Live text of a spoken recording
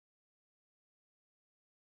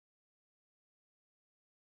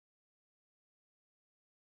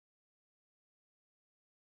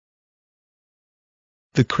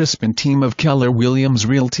The Crispin team of Keller Williams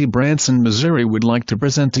Realty Branson, Missouri would like to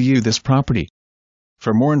present to you this property.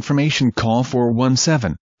 For more information call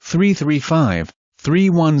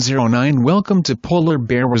 417-335-3109. Welcome to Polar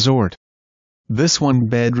Bear Resort. This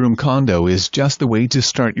one-bedroom condo is just the way to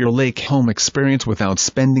start your lake home experience without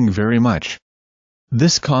spending very much.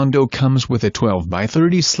 This condo comes with a 12 by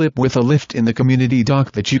 30 slip with a lift in the community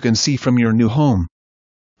dock that you can see from your new home.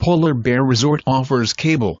 Polar Bear Resort offers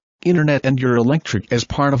cable, internet and your electric as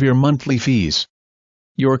part of your monthly fees.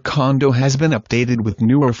 Your condo has been updated with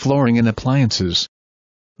newer flooring and appliances.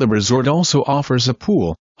 The resort also offers a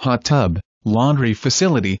pool, hot tub, laundry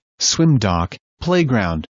facility, swim dock,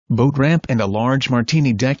 playground, boat ramp and a large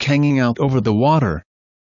martini deck hanging out over the water.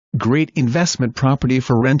 Great investment property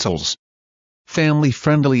for rentals.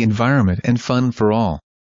 Family-friendly environment and fun for all.